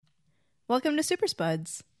Welcome to Super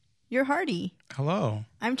Spuds. You're Hardy. Hello.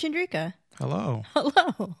 I'm Chandrika. Hello.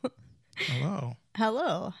 Hello. Hello.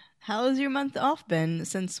 Hello. How has your month off been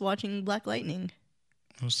since watching Black Lightning?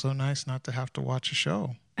 It was so nice not to have to watch a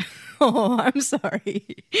show. Oh, I'm sorry.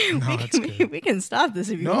 No, it's good. We can stop this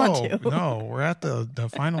if you want to. No, we're at the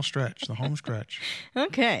final stretch, the home stretch.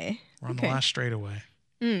 Okay. We're on the last straightaway.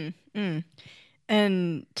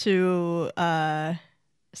 And to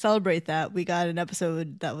celebrate that, we got an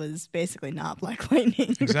episode that was basically not Black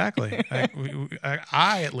Lightning. Exactly.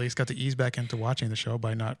 I at least got to ease back into watching the show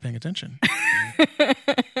by not paying attention.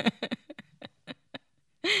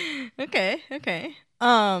 Okay.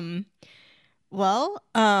 Well,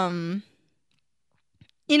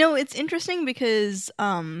 it's interesting because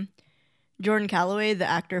Jordan Calloway, the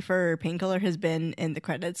actor for Painkiller, has been in the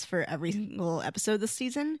credits for every single episode this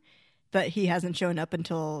season, but he hasn't shown up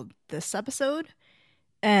until this episode.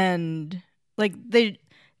 And like they're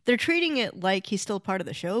treating it like he's still part of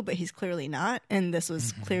the show, but he's clearly not. And this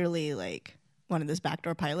was clearly like one of those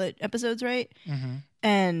backdoor pilot episodes, right? Mm-hmm.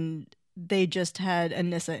 And they just had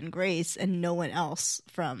Anissa and Grace and no one else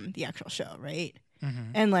from the actual show, right?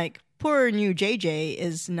 Mm-hmm. And like poor new JJ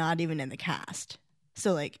is not even in the cast.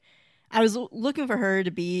 So like I was looking for her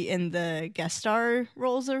to be in the guest star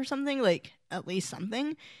roles or something, like at least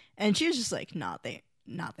something. And she was just like not there.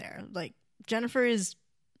 Like Jennifer is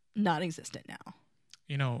non-existent now.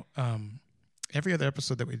 Every other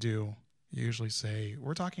episode that we do, you usually say,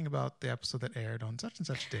 we're talking about the episode that aired on such and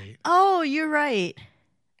such date. Oh, you're right.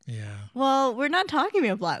 Yeah. Well, we're not talking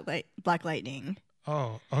about Black Lightning.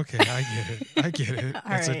 Oh, okay. I get it.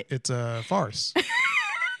 All right. It's a farce.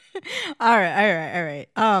 All right.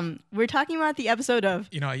 We're talking about the episode of...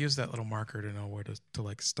 I use that little marker to know where to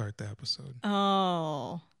like start the episode.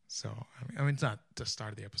 Oh. So, I mean, it's not the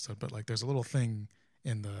start of the episode, but like there's a little thing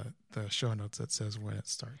in the show notes that says when it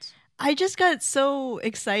starts. I just got so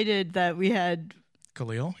excited that we had...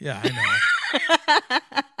 Khalil? Yeah, I know.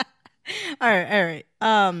 All right.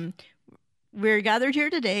 We're gathered here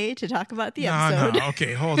today to talk about the episode. No.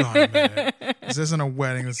 Okay, hold on a minute. This isn't a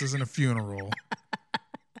wedding. This isn't a funeral.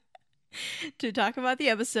 To talk about the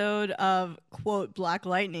episode of, quote, Black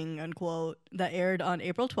Lightning, unquote, that aired on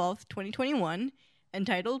April 12th, 2021,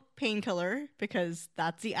 entitled Painkiller, because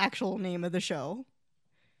that's the actual name of the show.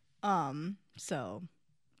 So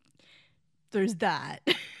there's that.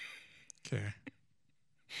 Okay.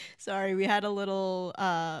 Sorry, we had a little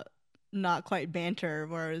not quite banter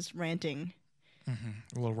where I was ranting. Mm-hmm.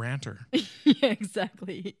 A little ranter. Yeah,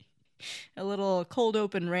 exactly. A little cold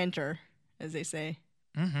open ranter, as they say.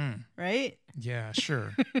 Mm-hmm. Right? Yeah,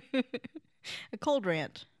 sure. A cold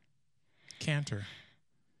rant. Canter.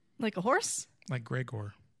 Like a horse? Like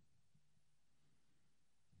Gregor.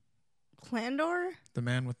 Clandor? The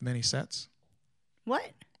man with many sets.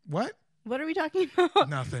 What? What? What are we talking about?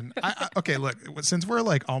 Nothing. Okay, look, since we're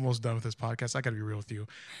like almost done with this podcast, I got to be real with you.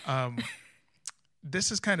 This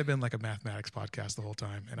has kind of been like a mathematics podcast the whole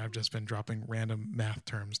time, and I've just been dropping random math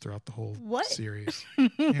terms throughout the whole series.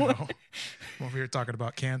 When we were talking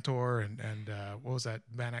about Cantor and what was that,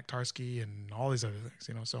 Banach-Tarski and all these other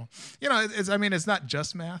things, So, it's not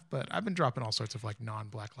just math, but I've been dropping all sorts of like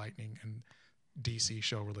non-Black Lightning and DC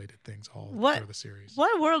show related things all through the series.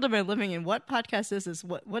 What world am I living in? What podcast is this?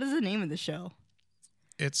 What is the name of the show?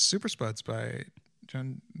 It's Super Spuds by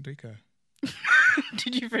Chandrika.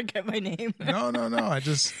 Did you forget my name? No. I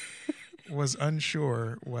just was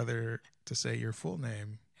unsure whether to say your full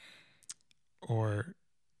name or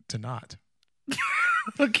to not.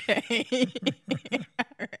 Okay. All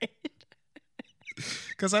right.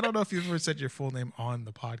 Because I don't know if you've ever said your full name on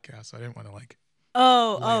the podcast, so I didn't want to like.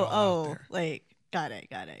 Oh. Like, got it.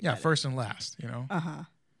 Yeah, first and last, Uh-huh.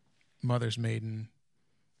 Mother's maiden,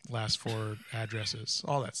 last four addresses,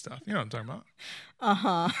 all that stuff. You know what I'm talking about?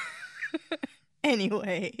 Uh-huh.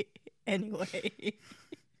 Anyway. Okay.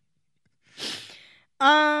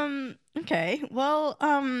 Well,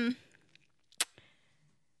 I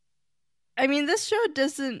mean, this show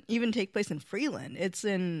doesn't even take place in Freeland. It's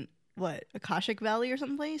in, what, Akashic Valley or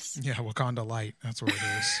someplace? Yeah, Wakanda Light. That's where it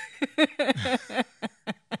is.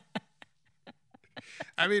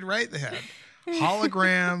 I mean, right? They had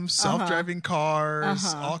holograms, self-driving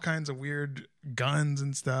cars, all kinds of weird guns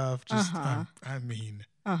and stuff. Just,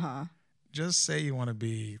 just say you want to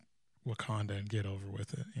be Wakanda and get over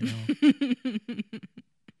with it,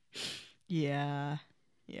 Yeah.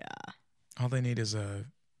 All they need is a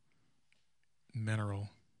mineral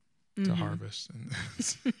to harvest.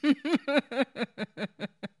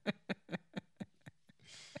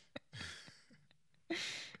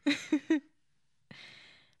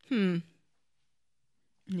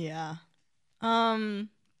 Yeah.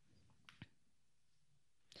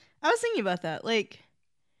 I was thinking about that. Like,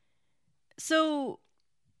 so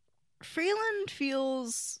Freeland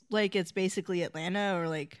feels like it's basically Atlanta or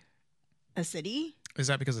like a city. Is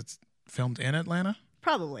that because it's filmed in Atlanta?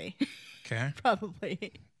 Probably. Okay.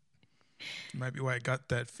 Probably. Might be why it got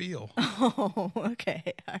that feel. Oh,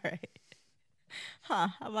 okay. All right. Huh.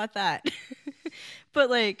 How about that? But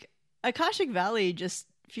like, Akashic Valley just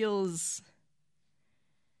feels,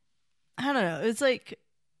 I don't know. It's like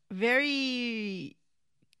very,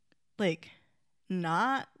 like,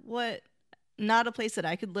 not a place that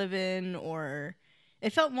I could live in, or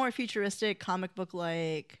it felt more futuristic, comic book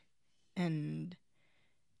like, and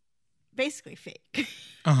basically fake.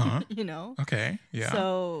 Uh-huh. You know? Okay. Yeah.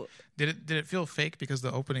 So Did it feel fake because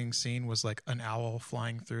the opening scene was like an owl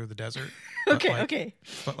flying through the desert? okay.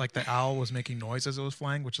 But like the owl was making noise as it was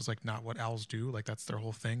flying, which is like not what owls do. Like that's their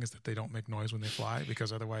whole thing, is that they don't make noise when they fly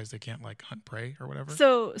because otherwise they can't like hunt prey or whatever.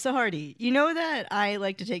 So Hardy, you know that I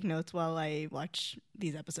like to take notes while I watch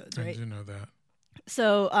these episodes, I right? do know that.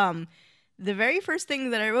 So the very first thing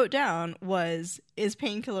that I wrote down was, is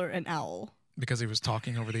Painkiller an owl? Because he was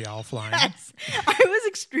talking over the owl flying. Yes. I was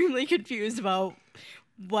extremely confused about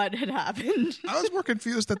what had happened. I was more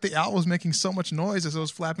confused that the owl was making so much noise as it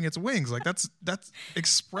was flapping its wings. Like that's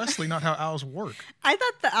expressly not how owls work. I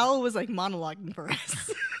thought the owl was like monologuing for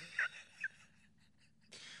us.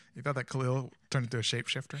 You thought that Khalil turned into a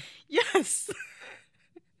shapeshifter? Yes.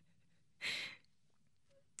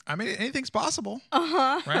 I mean, anything's possible.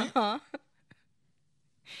 Uh-huh. Right? Uh-huh.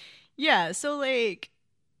 Yeah, so like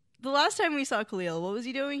the last time we saw Khalil, what was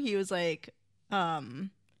he doing? He was like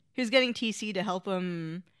he was getting TC to help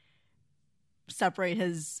him separate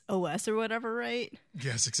his OS or whatever, right?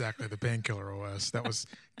 Yes, exactly. The painkiller OS. That was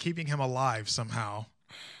keeping him alive somehow.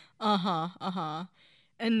 Uh-huh. Uh-huh.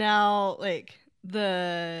 And now like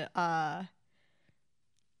the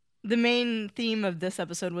main theme of this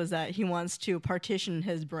episode was that he wants to partition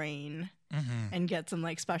his brain and get some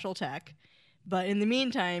like special tech. But in the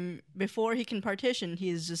meantime, before he can partition,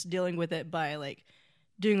 he's just dealing with it by like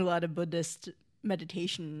doing a lot of Buddhist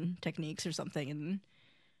meditation techniques or something, and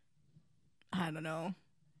I don't know,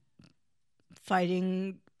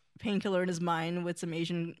 fighting Painkiller in his mind with some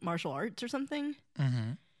Asian martial arts or something.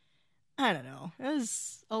 Mm-hmm. I don't know.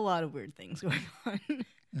 There's a lot of weird things going on.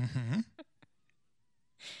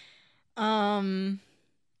 Mm-hmm.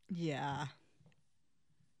 Yeah.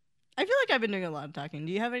 I feel like I've been doing a lot of talking.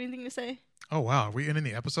 Do you have anything to say? Oh, wow. Are we ending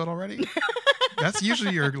the episode already? That's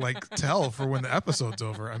usually your like tell for when the episode's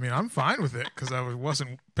over. I mean, I'm fine with it because I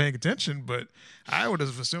wasn't paying attention, but I would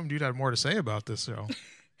have assumed you'd have more to say about this show.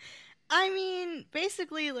 I mean,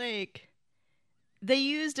 basically, like, they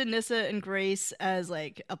used Anissa and Grace as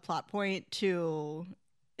like a plot point to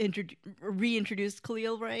reintroduce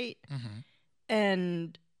Khalil, right? Mm-hmm.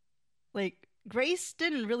 And like Grace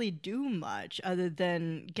didn't really do much other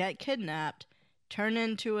than get kidnapped, turn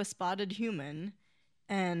into a spotted human,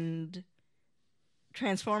 and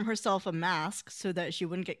transform herself a mask so that she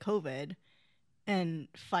wouldn't get COVID, and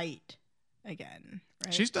fight again.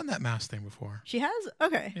 Right? She's done that mask thing before. She has?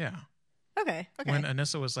 Okay. Yeah. Okay. When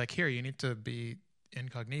Anissa was like, here, you need to be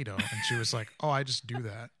incognito. And she was like, oh, I just do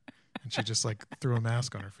that. And she just like threw a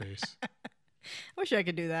mask on her face. I wish I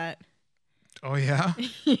could do that. Oh, yeah?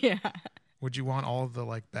 Yeah. Would you want all of the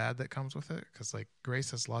like bad that comes with it? Because like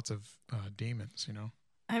Grace has lots of demons, you know?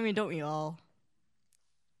 I mean, don't we all?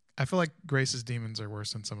 I feel like Grace's demons are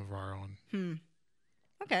worse than some of our own.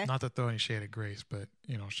 Okay. Not to throw any shade at Grace, but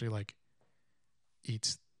you know, she like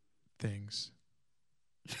eats things.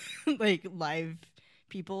 Like live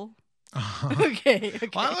people? Uh-huh. Okay.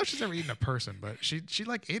 Well, I don't know if she's ever eaten a person, but she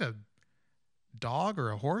like ate a dog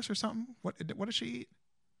or a horse or something. What did she eat?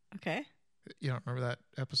 Okay. You don't remember that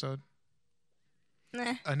episode?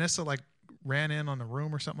 Nah. Anissa like ran in on the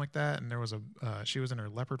room or something like that, and there was she was in her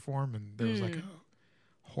leopard form, and there was like a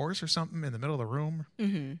horse or something in the middle of the room.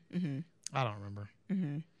 Mm-hmm. Mm-hmm. I don't remember.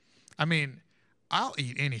 Mm-hmm. I mean, I'll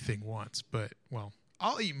eat anything once, but well,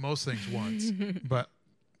 I'll eat most things once, but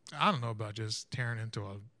I don't know about just tearing into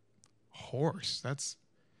a horse.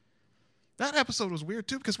 That episode was weird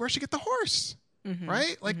too, because where'd she get the horse? Mm-hmm.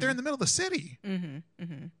 Right? Like they're in the middle of the city. Mm-hmm.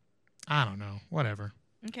 Mm-hmm. I don't know. Whatever.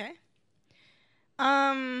 Okay.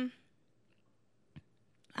 I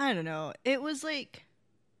don't know. It was like,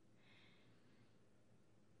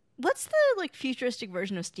 what's the like futuristic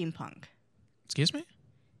version of steampunk? Excuse me?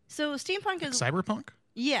 So steampunk is Cyberpunk?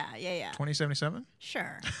 yeah. 2077?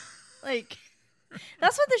 Sure. Like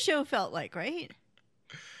that's what the show felt like, right?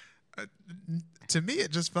 To me,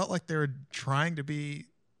 it just felt like they were trying to be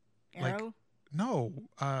Arrow. like, no,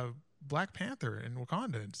 Black Panther and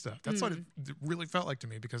Wakanda and stuff. That's what it really felt like to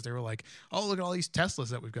me, because they were like, oh, look at all these Teslas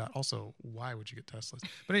that we've got. Also, why would you get Teslas?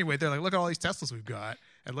 But anyway, they're like, look at all these Teslas we've got,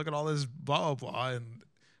 and look at all this blah, blah, blah, and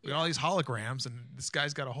we got all these holograms, and this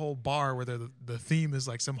guy's got a whole bar where the theme is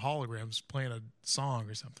like some holograms playing a song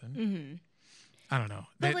or something. Mm-hmm. I don't know.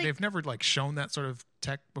 They've never like shown that sort of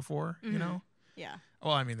tech before, you know? Yeah.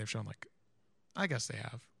 Well, I mean, they've shown like, I guess they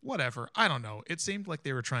have. Whatever. I don't know. It seemed like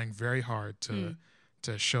they were trying very hard to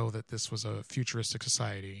show that this was a futuristic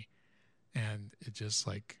society, and it just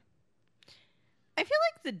like... I feel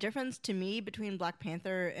like the difference to me between Black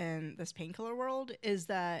Panther and this Painkiller world is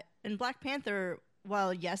that in Black Panther,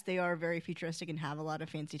 while yes, they are very futuristic and have a lot of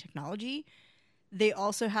fancy technology, they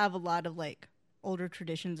also have a lot of like older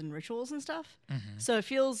traditions and rituals and stuff. Mm-hmm. So it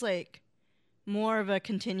feels like more of a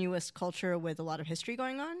continuous culture with a lot of history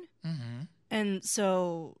going on. Mm-hmm. And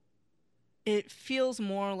so it feels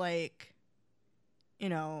more like, you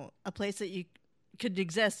know, a place that you could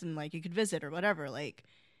exist and like you could visit or whatever. Like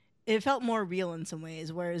it felt more real in some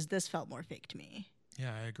ways, whereas this felt more fake to me.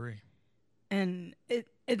 Yeah, I agree. And I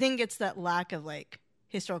think it's that lack of like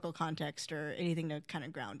historical context or anything to kind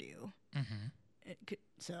of ground you. Mm-hmm.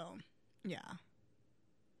 So, yeah.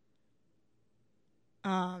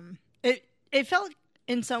 It felt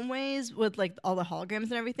in some ways with like all the holograms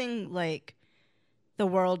and everything like the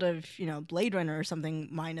world of, you know, Blade Runner or something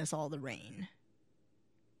minus all the rain.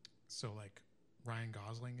 So like Ryan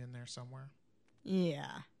Gosling in there somewhere,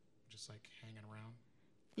 Yeah. just like hanging around.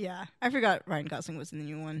 Yeah. I forgot Ryan Gosling was in the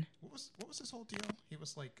new one. What was his whole deal? He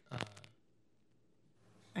was like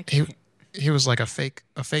I can't. he was like a fake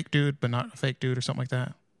dude, but not a fake dude or something like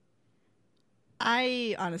that.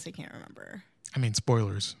 I honestly can't remember. I mean,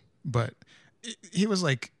 spoilers, but he was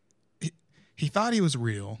like he thought he was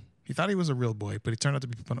real. He thought he was a real boy, but he turned out to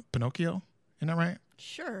be Pinocchio. Isn't that right?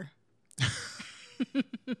 Sure.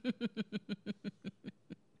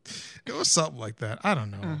 It was something like that. I don't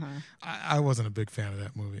know. Uh-huh. I wasn't a big fan of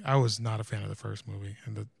that movie. I was not a fan of the first movie,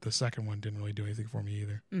 and the second one didn't really do anything for me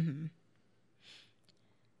either. Mm-hmm.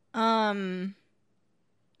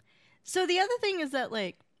 So the other thing is that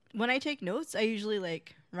like when I take notes, I usually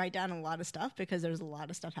like write down a lot of stuff because there's a lot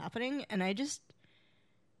of stuff happening, and I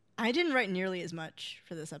didn't write nearly as much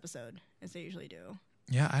for this episode as I usually do.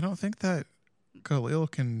 Yeah, I don't think that Khalil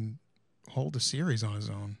can hold a series on his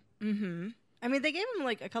own. Mm-hmm. I mean, they gave him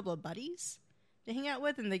like a couple of buddies to hang out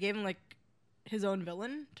with, and they gave him like his own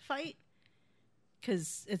villain to fight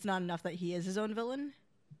because it's not enough that he is his own villain,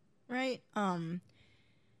 right?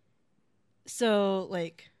 So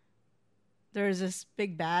like there's this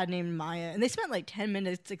big bad named Maya, and they spent like 10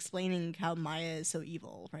 minutes explaining how Maya is so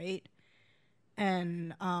evil, right?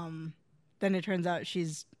 And then it turns out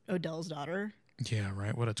she's Odell's daughter. Yeah,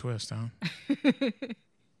 right. What a twist, huh?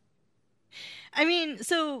 I mean,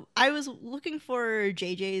 so I was looking for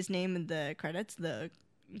JJ's name in the credits, the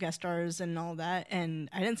guest stars and all that, and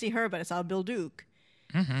I didn't see her, but I saw Bill Duke.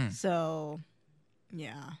 Mm-hmm. So,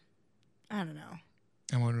 yeah. I don't know.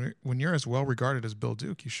 And when you're as well regarded as Bill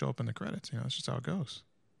Duke, you show up in the credits. You know, that's just how it goes.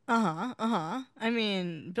 Uh-huh. I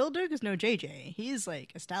mean, Bill Duke is no JJ. He's,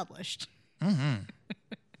 like, established. Mm-hmm.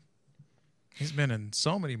 He's been in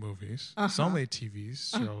so many movies, so many TV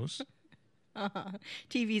shows.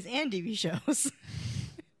 TVs and TV shows.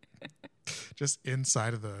 Just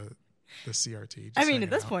inside of the CRT. I mean, at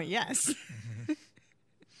this point, yes.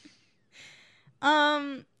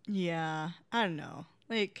 Yeah, I don't know.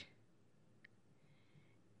 Like,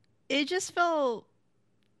 it just felt...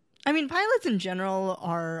 I mean, pilots in general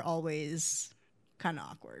are always kind of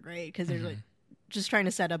awkward, right? Because they're, like, just trying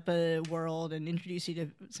to set up a world and introduce you to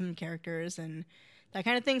some characters and that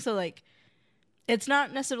kind of thing. So, like, it's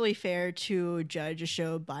not necessarily fair to judge a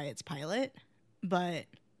show by its pilot, but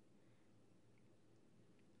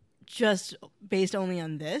just based only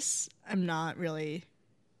on this, I'm not really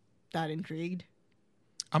that intrigued.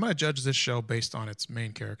 I'm going to judge this show based on its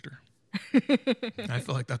main character. I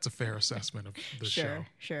feel like that's a fair assessment of the show.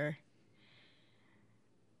 Sure.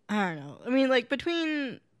 I don't know. I mean, like,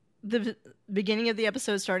 between the beginning of the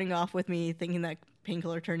episode starting off with me thinking that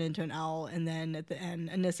Painkiller turned into an owl, and then at the end,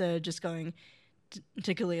 Anissa just going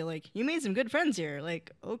to Khalil, like, you made some good friends here.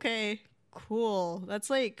 Like, okay, cool. That's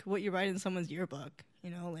like what you write in someone's yearbook.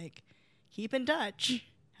 You know, like, keep in touch.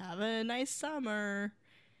 Have a nice summer.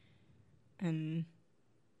 And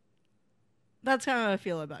that's kind of how I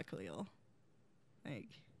feel about Khalil. Like,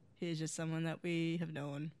 he's just someone that we have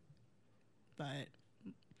known. But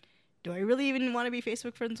do I really even want to be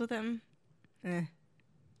Facebook friends with him?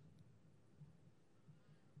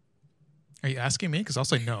 Are you asking me? Because I'll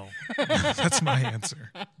say no. That's my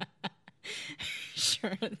answer.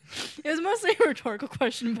 Sure. It was mostly a rhetorical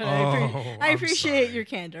question, but I I'm appreciate sorry. your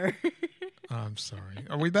candor. I'm sorry.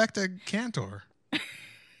 Are we back to Cantor?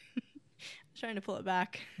 Trying to pull it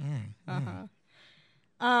back.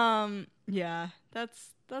 Mm. Yeah,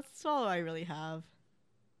 that's all I really have.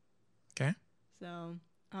 Okay. So,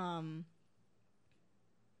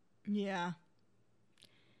 yeah.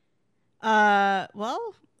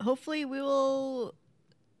 Well, hopefully we will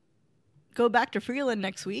go back to Freeland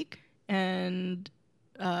next week and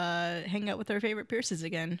hang out with our favorite Pierces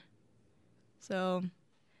again. So,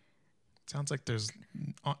 Sounds like there's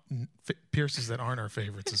Pierces that aren't our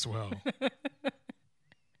favorites as well.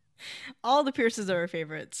 all the Pierces are our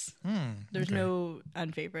favorites. There's okay. no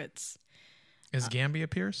unfavorites. Is Gamby a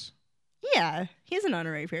Pierce? Yeah, he's an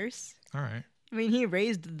honorary Pierce. All right. I mean, he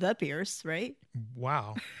raised the Pierce, right?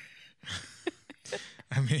 Wow.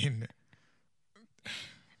 I mean,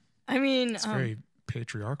 it's it's very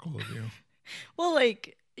patriarchal of you. well,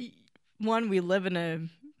 like, one, we live in a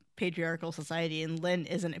patriarchal society, and Lynn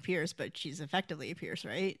isn't a Pierce, but she's effectively a Pierce,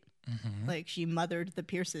 right? Mm-hmm. Like, she mothered the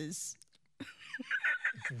Pierces.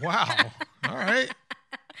 Wow. All right.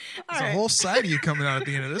 There's a whole side of you coming out at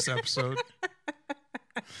the end of this episode.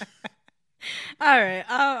 All right.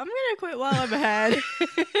 I'm going to quit while I'm ahead.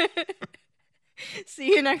 See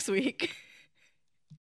you next week.